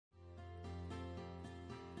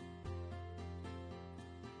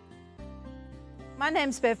My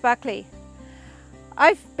name's Bev Buckley.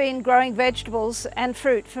 I've been growing vegetables and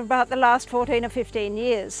fruit for about the last 14 or 15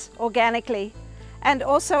 years, organically. And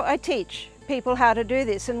also I teach people how to do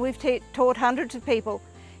this, and we've taught hundreds of people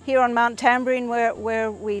here on Mount Tamborine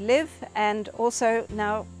where we live, and also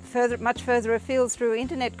now much further afield through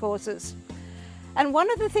internet courses. And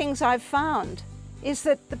one of the things I've found is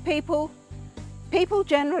that the people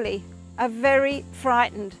generally are very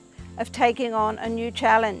frightened of taking on a new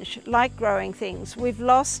challenge like growing things. We've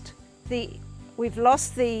lost the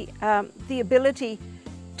ability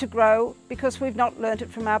to grow because we've not learnt it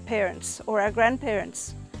from our parents or our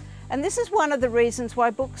grandparents. And this is one of the reasons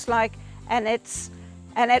why books like Annette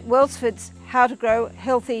Welsford's How to Grow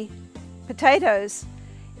Healthy Potatoes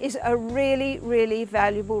is a really, really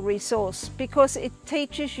valuable resource, because it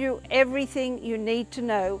teaches you everything you need to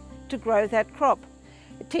know to grow that crop.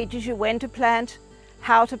 It teaches you when to plant,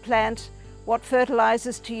 how to plant, what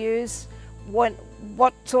fertilizers to use, what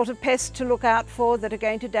sort of pests to look out for that are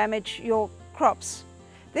going to damage your crops.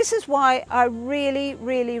 This is why I really,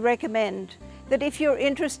 really recommend that if you're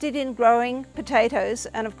interested in growing potatoes,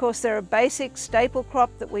 and of course they're a basic staple crop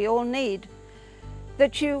that we all need,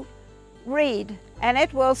 that you read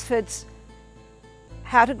Annette Welsford's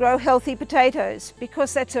How to Grow Healthy Potatoes,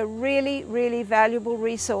 because that's a really, really valuable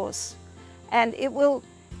resource, and it will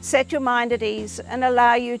set your mind at ease and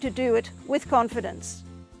allow you to do it with confidence.